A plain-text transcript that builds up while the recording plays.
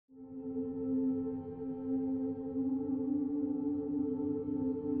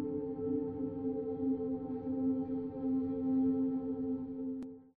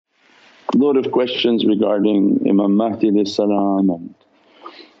lot of questions regarding Imam Mahdi salam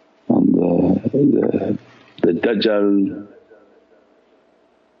and the Dajjal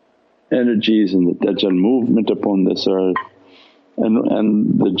energies and the Dajjal movement upon this earth.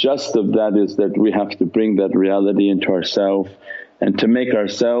 And the gist of that is that we have to bring that reality into ourselves and to make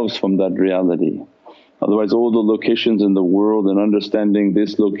ourselves from that reality. Otherwise all the locations in the world and understanding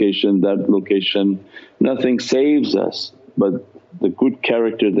this location, that location, nothing saves us but the good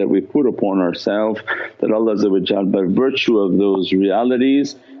character that we put upon ourselves, that Allah by virtue of those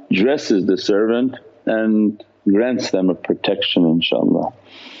realities dresses the servant and grants them a protection, inshaAllah.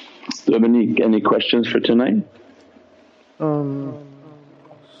 Do you have any questions for tonight?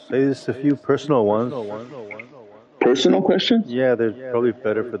 Say just a few personal ones. Personal questions? Yeah, they're probably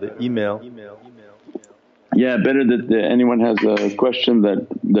better for the email. Yeah, better that anyone has a question that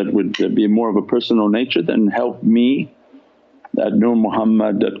would be more of a personal nature, then help me at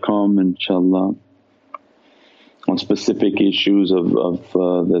nurmuhammad.com, inshaAllah, on specific issues of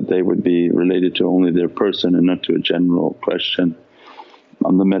that they would be related to only their person and not to a general question,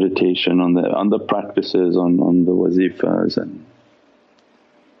 on the meditation, on the practices, on the wazifas and…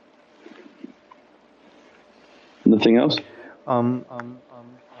 Nothing else?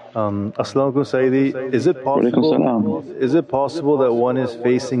 As-salamu alaykum Sayyidi, is it possible that one is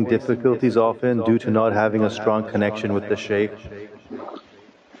facing difficulties often due to not having a strong connection with the shaykh?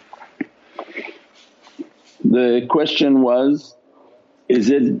 The question was,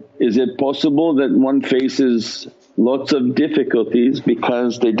 is it possible that one faces lots of difficulties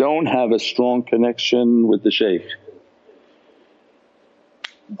because they don't have a strong connection with the shaykh?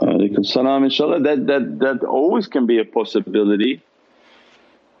 Alaykum salam. InshaAllah that always can be a possibility,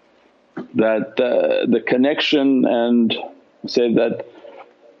 that the connection, and say that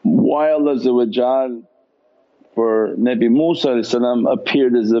why Allah for Nabi Musa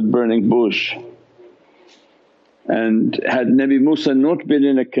appeared as a burning bush, and had Nabi Musa not been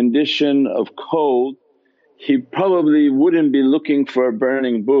in a condition of cold he probably wouldn't be looking for a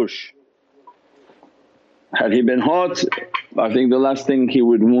burning bush. Had he been hot, I think the last thing he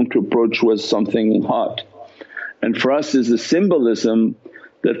would want to approach was something hot. And for us is the symbolism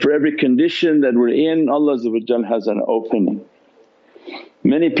that for every condition that we're in, Allah has an opening.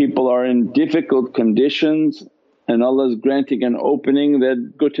 Many people are in difficult conditions and Allah is granting an opening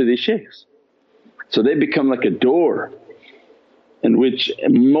that go to these shaykhs. So they become like a door in which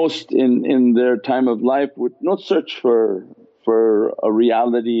most in their time of life would not search for a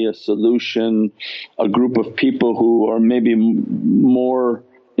reality, a solution, a group of people who are maybe more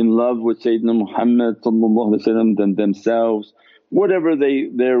in love with Sayyidina Muhammad than themselves. Whatever they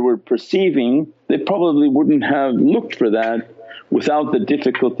were perceiving, they probably wouldn't have looked for that without the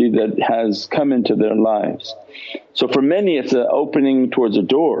difficulty that has come into their lives. So for many it's an opening towards a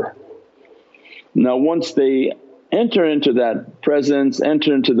door. Now once they enter into that presence,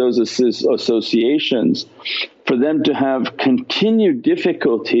 enter into those associations, for them to have continued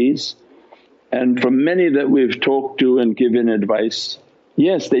difficulties, and from many that we've talked to and given advice,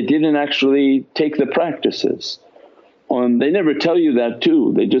 yes they didn't actually take the practices. They never tell you that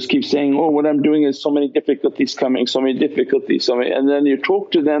too, they just keep saying, oh what I'm doing is so many difficulties coming, so many difficulties, and then you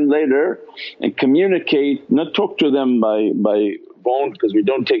talk to them later and communicate, not talk to them by phone, because we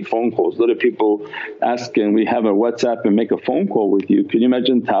don't take phone calls. A lot of people ask, can we have a WhatsApp and make a phone call with you? Can you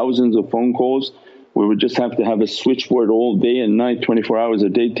imagine thousands of phone calls? We would just have to have a switchboard all day and night, 24 hours a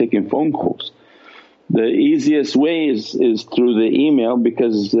day taking phone calls. The easiest way is through the email,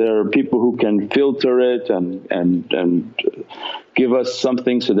 because there are people who can filter it and give us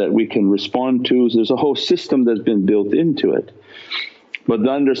something so that we can respond to. So there's a whole system that's been built into it. But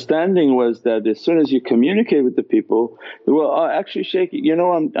the understanding was that as soon as you communicate with the people, well actually Shaykh,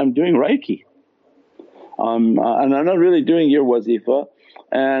 I'm doing Reiki, and I'm not really doing your wazifa,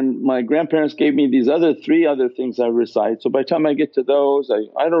 and my grandparents gave me these three other things I recite, so by the time I get to those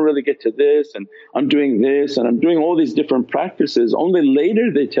I don't really get to this, and I'm doing this and I'm doing all these different practices. Only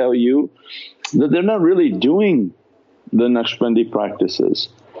later they tell you that they're not really doing the Naqshbandi practices.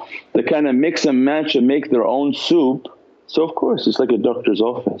 They kind of mix and match and make their own soup. So of course it's like a doctor's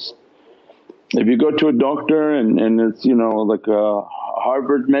office. If you go to a doctor and it's like a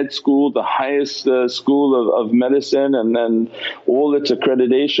Harvard Med School, the highest school of medicine, and then all its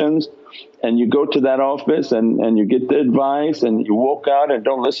accreditations, and you go to that office and you get the advice and you walk out and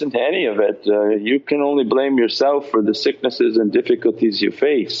don't listen to any of it, you can only blame yourself for the sicknesses and difficulties you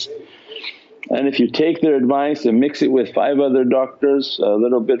face. And if you take their advice and mix it with 5 other doctors, a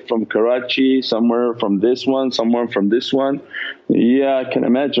little bit from Karachi, somewhere from this one, somewhere from this one, yeah, I can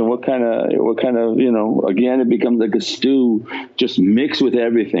imagine what kind of again it becomes like a stew, just mix with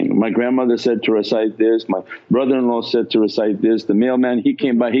everything. My grandmother said to recite this, my brother-in-law said to recite this, the mailman he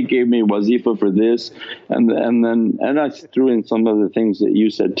came by, he gave me wazifa for this, and I threw in some of the things that you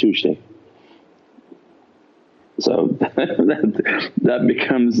said too, Shaykh. So that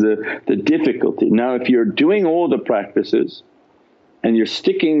becomes the difficulty. Now if you're doing all the practices and you're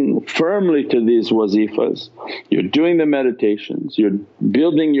sticking firmly to these wazifas, you're doing the meditations, you're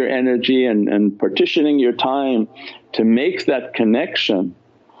building your energy and partitioning your time to make that connection,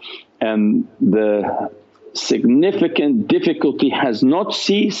 and the significant difficulty has not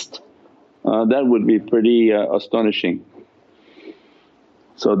ceased, that would be pretty astonishing.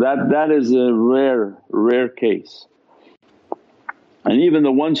 So that is a rare case. And even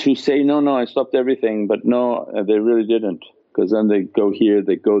the ones who say, no I stopped everything, but no, they really didn't, because then they go here,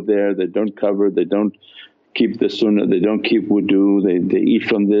 they go there, they don't cover, they don't keep the sunnah, they don't keep wudu, they eat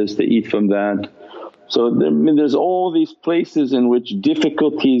from this, they eat from that. So there's all these places in which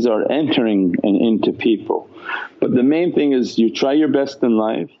difficulties are entering into people. But the main thing is you try your best in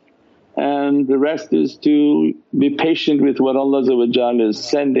life, and the rest is to be patient with what Allah is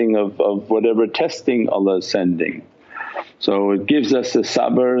sending of whatever testing Allah is sending. So it gives us a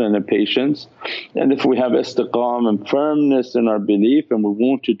sabr and a patience, and if we have istiqam and firmness in our belief and we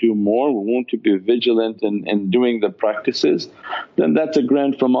want to do more, we want to be vigilant in doing the practices, then that's a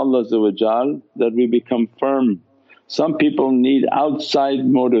grant from Allah that we become firm. Some people need outside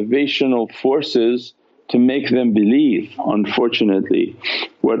motivational forces to make them believe, unfortunately.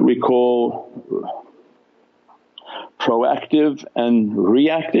 What we call proactive and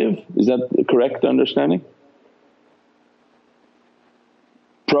reactive, is that the correct understanding?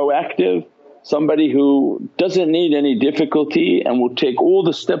 Proactive, somebody who doesn't need any difficulty and will take all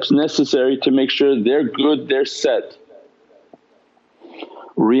the steps necessary to make sure they're good, they're set.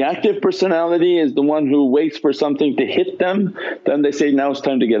 Reactive personality is the one who waits for something to hit them, then they say, now it's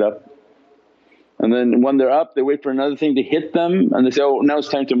time to get up. And then when they're up they wait for another thing to hit them and they say, oh now it's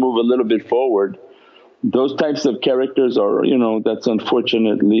time to move a little bit forward. Those types of characters are, that's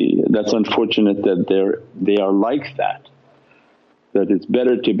unfortunate that they are like that. That it's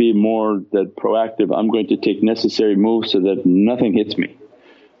better to be more that proactive, I'm going to take necessary moves so that nothing hits me,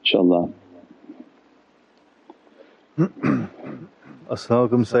 inshaAllah. As-salamu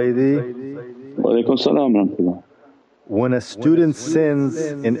alaykum Sayyidi. Wa alaykum as-salam wa rahmatullah. When a student sins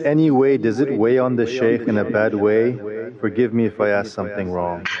in any way, does it weigh on the shaykh in a bad way? Forgive me if I ask something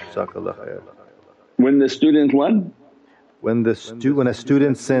wrong. Jazakallah khair. When the student what? When a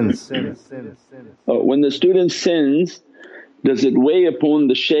student sins. When the student sins, does it weigh upon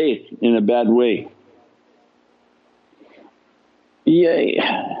the shaykh in a bad way?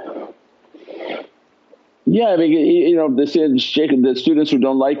 Yeah, because they say the students who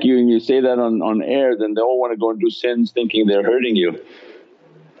don't like you and you say that on air, then they all want to go and do sins thinking they're hurting you.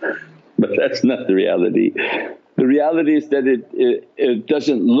 But that's not the reality. The reality is that it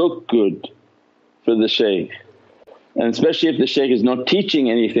doesn't look good for the shaykh. And especially if the shaykh is not teaching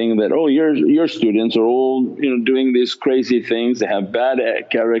anything that, oh your students are all doing these crazy things, they have bad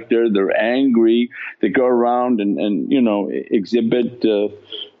character, they're angry, they go around and exhibit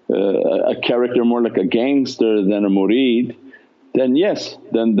a character more like a gangster than a murid, then yes,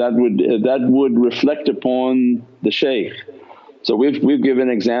 then that would reflect upon the shaykh. So we've given an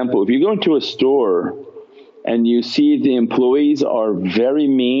example. If you go into a store and you see the employees are very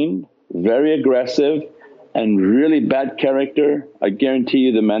mean, very aggressive and really bad character, I guarantee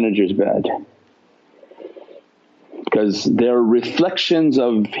you the manager's bad, because they're reflections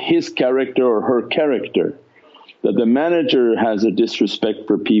of his character or her character. That the manager has a disrespect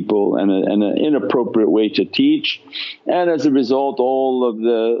for people and an inappropriate way to teach, and as a result all of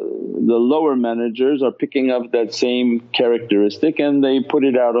the lower managers are picking up that same characteristic and they put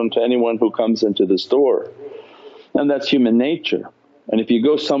it out onto anyone who comes into the store. And that's human nature. And if you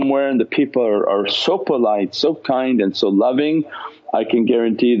go somewhere and the people are so polite, so kind and so loving, I can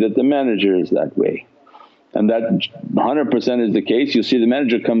guarantee that the manager is that way. And that 100% is the case. You'll see the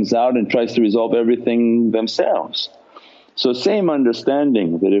manager comes out and tries to resolve everything themselves. So same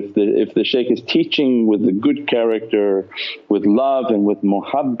understanding, that if the shaykh is teaching with a good character, with love and with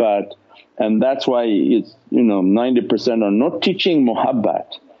muhabbat, and that's why it's 90% are not teaching muhabbat.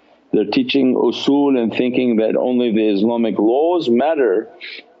 They're teaching usul and thinking that only the Islamic laws matter,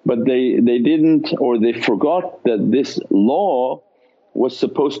 but they didn't, or they forgot that this law was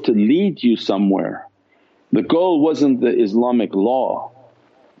supposed to lead you somewhere. The goal wasn't the Islamic law.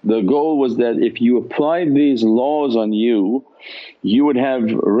 The goal was that if you applied these laws on you, you would have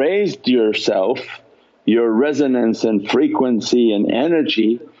raised yourself, your resonance and frequency and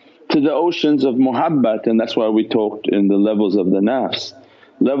energy to the oceans of muhabbat, and that's why we talked in the levels of the nafs.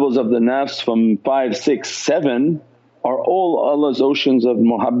 Levels of the nafs from 5, 6, 7 are all Allah's oceans of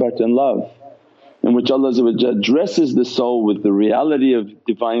muhabbat and love, in which Allah dresses the soul with the reality of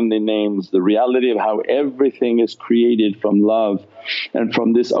Divinely names, the reality of how everything is created from love, and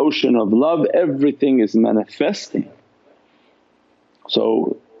from this ocean of love everything is manifesting.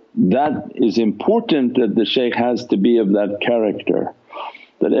 So that is important, that the shaykh has to be of that character,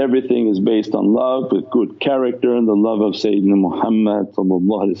 that everything is based on love with good character and the love of Sayyidina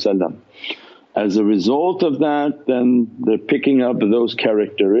Muhammad. As a result of that, then they're picking up those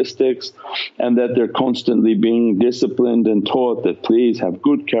characteristics, and that they're constantly being disciplined and taught that, please have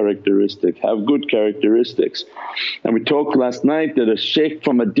good characteristics, have good characteristics. And we talked last night that a shaykh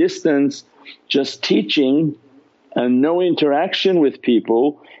from a distance just teaching and no interaction with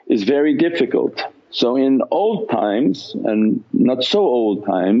people is very difficult. So in old times and not so old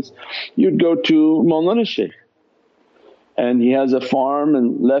times, you'd go to Mawlana Shaykh and he has a farm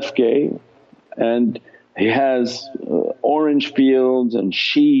in Lefke, and he has orange fields and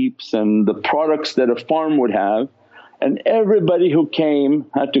sheeps and the products that a farm would have, and everybody who came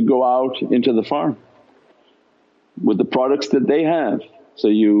had to go out into the farm with the products that they have. So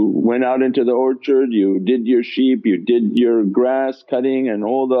you went out into the orchard, you did your sheep, you did your grass cutting and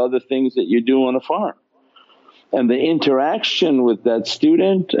all the other things that you do on a farm. And the interaction with that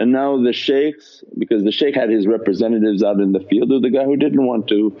student, and now the shaykhs, because the shaykh had his representatives out in the field, of the guy who didn't want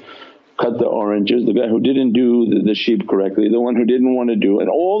to cut the oranges, the guy who didn't do the sheep correctly, the one who didn't want to do it.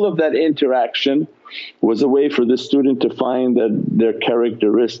 All of that interaction was a way for the student to find that their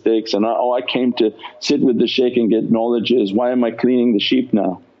characteristics, and oh, I came to sit with the shaykh and get knowledges, why am I cleaning the sheep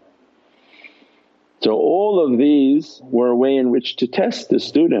now? So all of these were a way in which to test the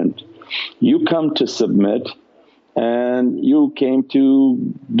student. You come to submit and you came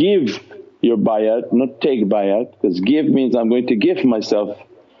to give your bayat, not take bayat, because give means I'm going to give myself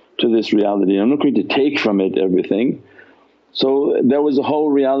to this reality, I'm not going to take from it everything. So there was a whole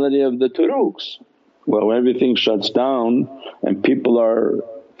reality of the turuqs. Well, everything shuts down and people are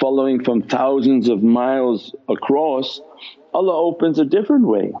following from thousands of miles across, Allah opens a different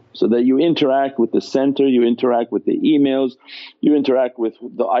way so that you interact with the center, you interact with the emails, you interact with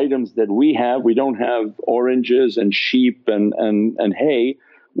the items that we have. We don't have oranges and sheep and hay,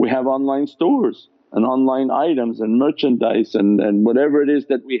 we have online stores and online items and merchandise and whatever it is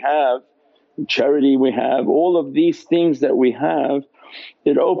that we have, charity we have, all of these things that we have,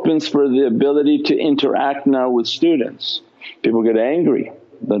 it opens for the ability to interact now with students. People get angry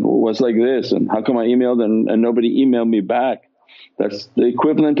that, what's like this and how come I emailed and nobody emailed me back. That's the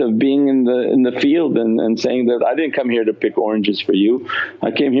equivalent of being in the field and saying that, I didn't come here to pick oranges for you,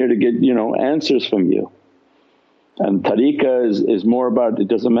 I came here to get answers from you. And tariqah is more about, it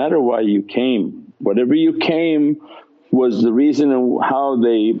doesn't matter why you came, whatever you came was the reason and how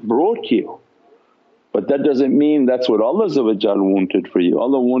they brought you. But that doesn't mean that's what Allah wanted for you.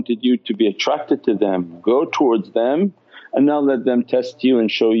 Allah wanted you to be attracted to them, go towards them, and now let them test you and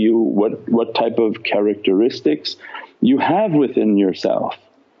show you what type of characteristics you have within yourself.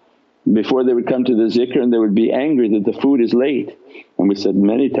 Before they would come to the zikr and they would be angry that the food is late, and we said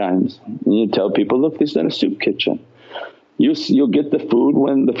many times, and you tell people, look, this is not a soup kitchen, you'll get the food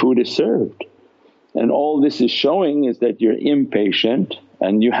when the food is served. And all this is showing is that you're impatient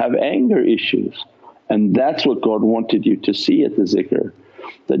and you have anger issues, and that's what God wanted you to see at the zikr,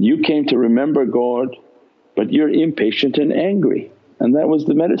 that you came to remember God but you're impatient and angry, and that was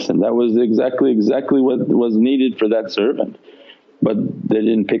the medicine, that was exactly what was needed for that servant. But they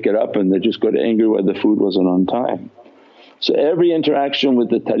didn't pick it up and they just got angry why the food wasn't on time. So every interaction with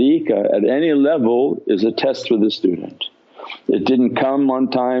the tariqah at any level is a test for the student. It didn't come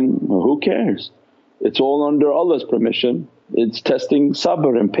on time, well, who cares? It's all under Allah's permission, it's testing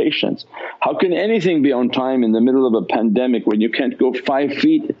sabr and patience. How can anything be on time in the middle of a pandemic when you can't go 5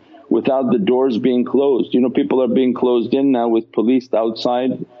 feet without the doors being closed? People are being closed in now with police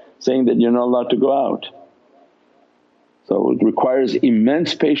outside saying that you're not allowed to go out. So it requires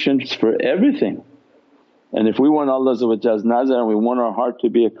immense patience for everything. And if we want Allah's nazar and we want our heart to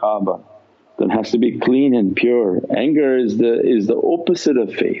be a Kaaba, then it has to be clean and pure. Anger is the opposite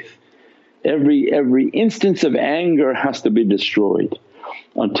of faith. Every instance of anger has to be destroyed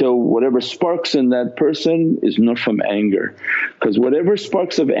until whatever sparks in that person is not from anger. Because whatever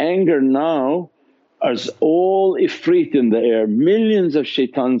sparks of anger now is all ifrit in the air, millions of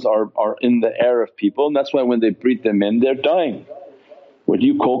shaitans are in the air of people, and that's why when they breathe them in they're dying. what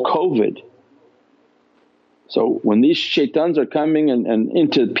you call COVID. So when these shaitans are coming and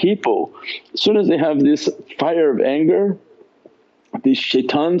into people, as soon as they have this fire of anger, these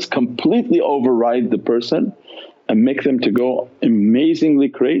shaitans completely override the person and make them to go amazingly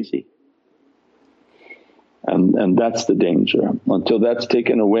crazy. And that's the danger. Until that's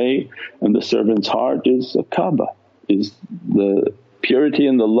taken away and the servant's heart is a Kaaba, is the purity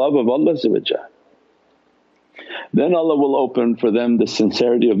and the love of Allah, then Allah will open for them the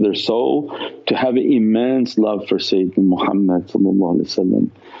sincerity of their soul to have an immense love for Sayyidina Muhammad.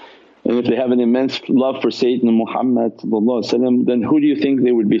 And if they have an immense love for Sayyidina Muhammad, then who do you think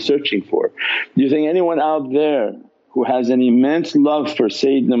they would be searching for? Do you think anyone out there who has an immense love for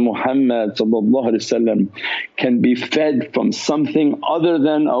Sayyidina Muhammad can be fed from something other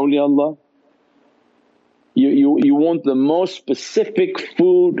than awliyaullah? You want the most specific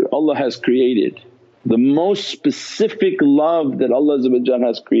food Allah has created, the most specific love that Allah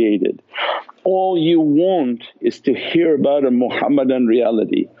has created. All you want is to hear about a Muhammadan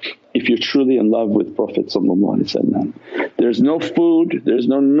reality if you're truly in love with Prophet. There's no food, there's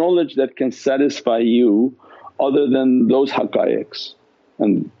no knowledge that can satisfy you other than those haqqaiqs.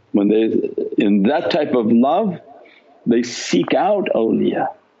 And when they in that type of love, they seek out awliya.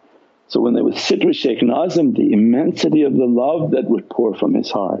 So when they would sit with Shaykh Nazim, the immensity of the love that would pour from his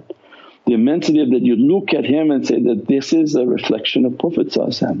heart, the immensity of that you look at him and say that this is a reflection of Prophet,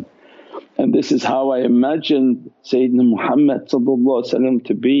 and this is how I imagined Sayyidina Muhammad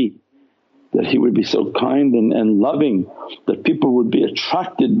to be, that he would be so kind and loving that people would be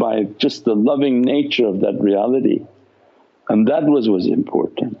attracted by just the loving nature of that reality, and that was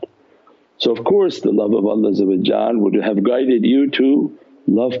important. So of course the love of Allah would have guided you to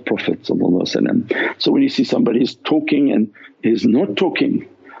love Prophet. So when you see somebody is talking and is not talking,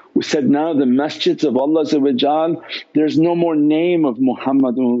 we said now the masjids of Allah, there's no more name of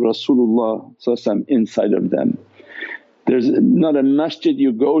Muhammadun Rasulullah inside of them. There's not a masjid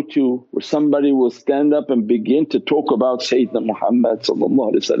you go to where somebody will stand up and begin to talk about Sayyidina Muhammad.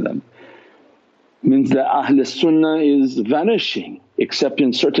 Means that Ahl Sunnah is vanishing except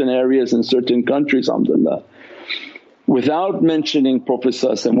in certain areas in certain countries, alhamdulillah. Without mentioning Prophet,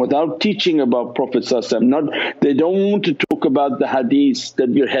 without teaching about Prophet, they don't want to talk about the hadith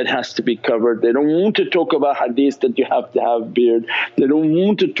that your head has to be covered, they don't want to talk about hadith that you have to have beard, they don't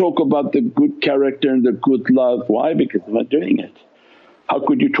want to talk about the good character and the good love. Why? Because they're not doing it. How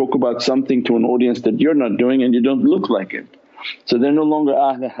could you talk about something to an audience that you're not doing and you don't look like it? So they're no longer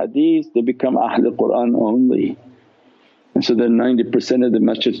Ahl Hadith, they become Ahl Qur'an only. And so then 90% of the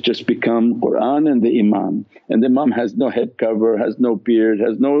masjids just become Qur'an and the Imam, and the Imam has no head cover, has no beard,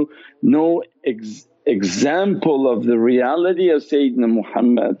 has no example of the reality of Sayyidina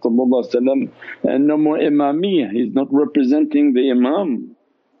Muhammad, and no more Imamiyya. He's not representing the Imam,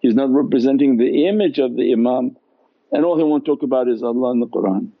 he's not representing the image of the Imam, and all he won't talk about is Allah and the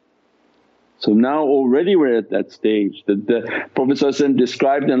Qur'an. So now already we're at that stage that the Prophet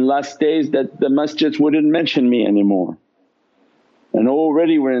described in last days that the masjids wouldn't mention me anymore. And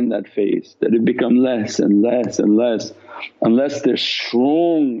already we're in that phase that it become less and less and less, unless they're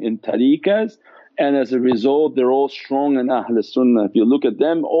strong in tariqas, and as a result they're all strong in Ahl Sunnah. If you look at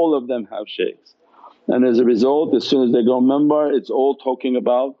them, all of them have shaykhs, and as a result as soon as they go minbar it's all talking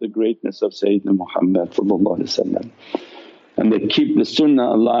about the greatness of Sayyidina Muhammad, and they keep the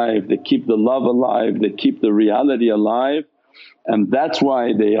sunnah alive, they keep the love alive, they keep the reality alive. And that's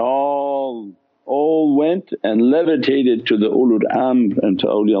why they all went and levitated to the ulul amr and to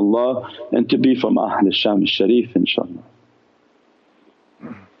awliyaullah and to be from Ahl Sham al-Sharif, inshaAllah.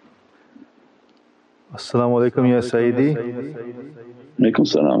 As-salamu alaykum ya Sayyidi. Alaykum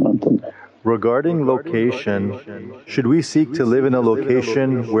salam wa rahmatullah. Regarding location, should we seek to live in a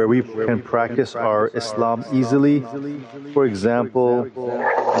location where we can practice our Islam easily? For example,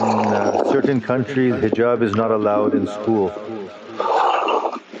 in certain countries hijab is not allowed in school.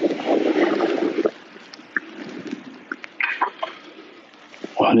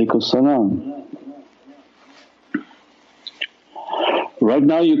 Wa alaykum salam. Right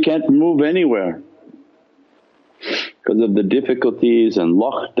now you can't move anywhere because of the difficulties and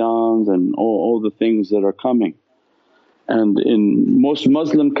lockdowns and all the things that are coming. And in most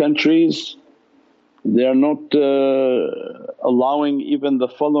Muslim countries they are not allowing even the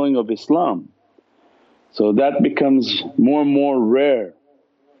following of Islam. So that becomes more and more rare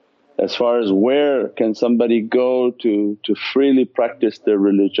as far as where can somebody go to freely practice their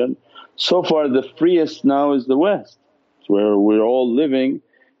religion. So far the freest now is the West, it's where we're all living.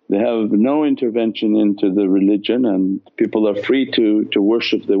 They have no intervention into the religion and people are free to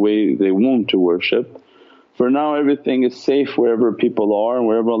worship the way they want to worship. For now everything is safe wherever people are and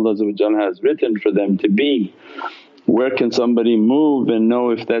wherever Allah has written for them to be. Where can somebody move and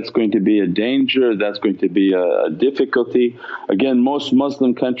know if that's going to be a danger, that's going to be a difficulty? Again, most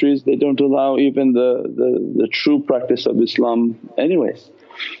Muslim countries they don't allow even the true practice of Islam anyways.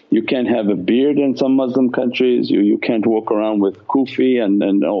 You can't have a beard in some Muslim countries, you can't walk around with kufi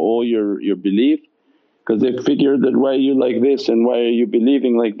and all your belief, because they figure that why are you like this and why are you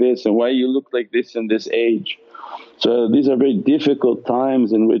believing like this and why you look like this in this age. So these are very difficult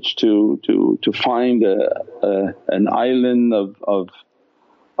times in which to find an island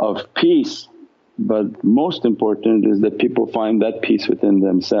of peace, but most important is that people find that peace within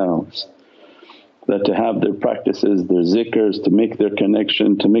themselves. That to have their practices, their zikrs, to make their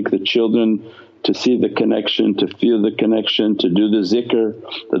connection, to make the children to see the connection, to feel the connection, to do the zikr,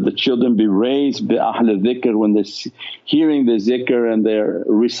 that the children be raised bi ahl dhikr when they're hearing the zikr and they're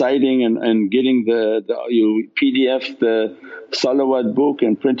reciting and getting the PDF, the salawat book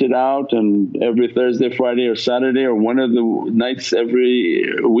and print it out, and every Thursday, Friday or Saturday or one of the nights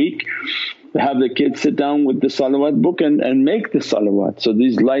every week have the kids sit down with the salawat book and make the salawat. So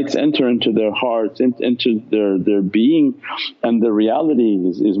these lights enter into their hearts, into their being, and the reality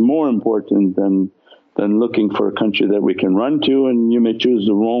is more important than looking for a country that we can run to, and you may choose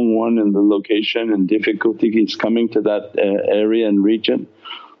the wrong one and the location and difficulty is coming to that area and region.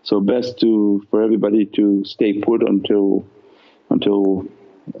 So best for everybody to stay put until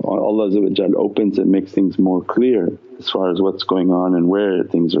Allah opens and makes things more clear as far as what's going on and where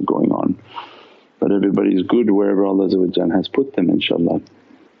things are going on. But everybody's good wherever Allah has put them, inshaAllah.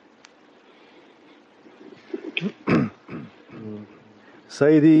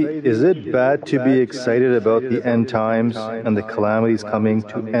 Sayyidi, is it bad to be excited about the end times and the calamities coming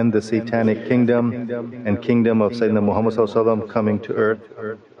to end the satanic kingdom and kingdom of Sayyidina Muhammad coming to earth?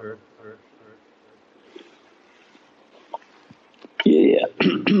 Yeah.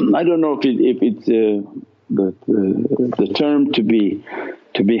 I don't know if it's the term to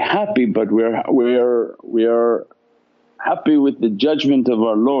be happy, but we are happy with the judgment of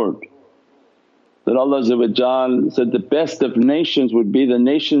our Lord. That Allah said, the best of nations would be the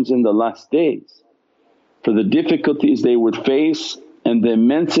nations in the last days, for the difficulties they would face and the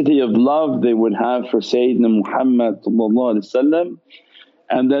immensity of love they would have for Sayyidina Muhammad,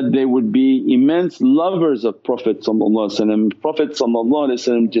 and that they would be immense lovers of Prophet. Prophet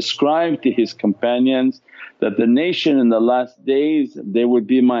described to his companions that the nation in the last days they would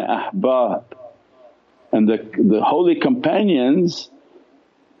be my ahbab. And the holy companions,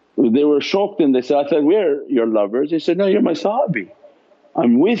 they were shocked and they said, I thought we're your lovers. He said, no, you're my sahabi,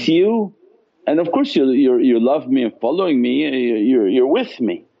 I'm with you, and of course you love me and following me, you're with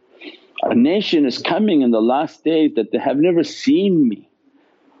me. A nation is coming in the last days that they have never seen me,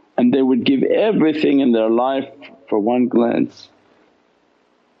 and they would give everything in their life for one glance.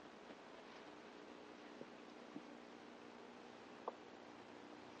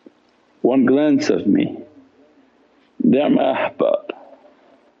 One glance of me, they are my ahbab.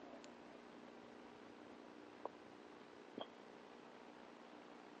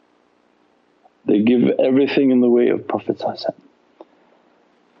 They give everything in the way of Prophet.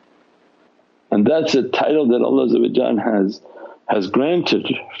 And that's a title that Allah has granted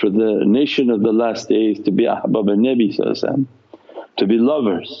for the nation of the last days, to be ahbab al-Nabi, to be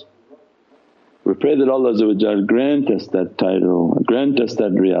lovers. We pray that Allah grant us that title, grant us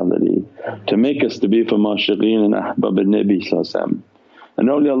that reality, to make us to be from ashiqeen and ahbab al-Nabi. And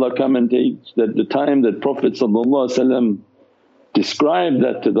awliyaullah come and teach that the time that Prophet described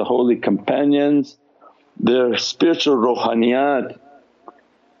that to the holy companions, their spiritual ruhaniyat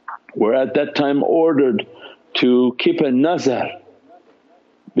were at that time ordered to keep a nazar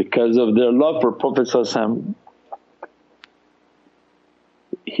because of their love for Prophet.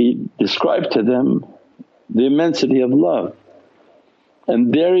 He described to them the immensity of love,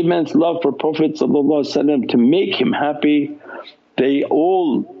 and their immense love for Prophet to make him happy. They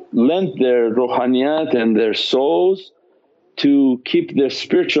all lent their ruhaniyat and their souls to keep their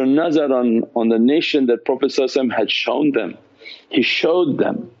spiritual nazar on the nation that Prophet had shown them. He showed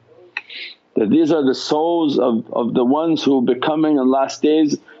them that these are the souls of the ones who will be coming in last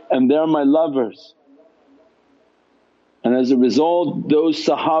days, and they're my lovers. And as a result, those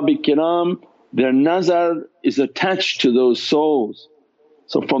Sahabi kiram, their nazar is attached to those souls.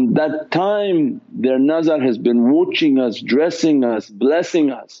 So from that time their nazar has been watching us, dressing us,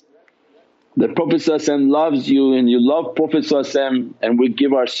 blessing us. The Prophet loves you and you love Prophet, and we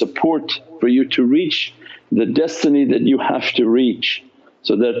give our support for you to reach the destiny that you have to reach,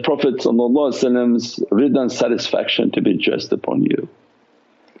 so that Prophet's rida and satisfaction to be dressed upon you.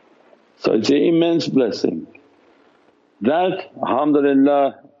 So it's an immense blessing. That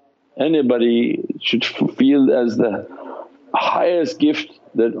alhamdulillah anybody should feel as the highest gift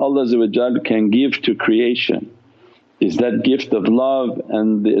that Allah can give to creation is that gift of love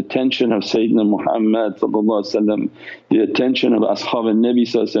and the attention of Sayyidina Muhammad, the attention of Ashab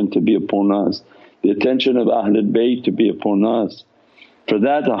al-Nabi to be upon us, the attention of Ahlul Bayt to be upon us. For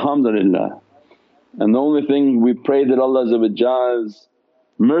that alhamdulillah. And the only thing we pray that Allah's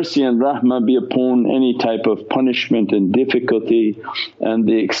mercy and rahmah be upon any type of punishment and difficulty, and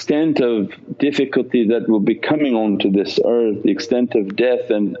the extent of difficulty that will be coming onto this earth, the extent of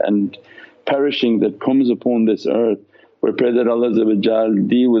death and perishing that comes upon this earth. We pray that Allah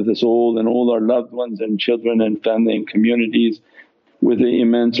deal with us all and all our loved ones and children and family and communities with the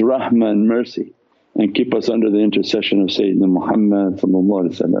immense rahmah and mercy, and keep us under the intercession of Sayyidina Muhammad.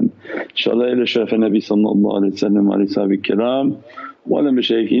 InshaAllah ila Shaykh Nabi wa ala sahbihi kiram wa ala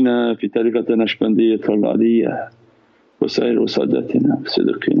mashaykhina fi tariqat Naqshbandiyyah al-Aliyyah wa sayr wa sadatina fi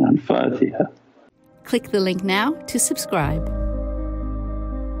sidqina al-Fatiha. Click the link now to subscribe.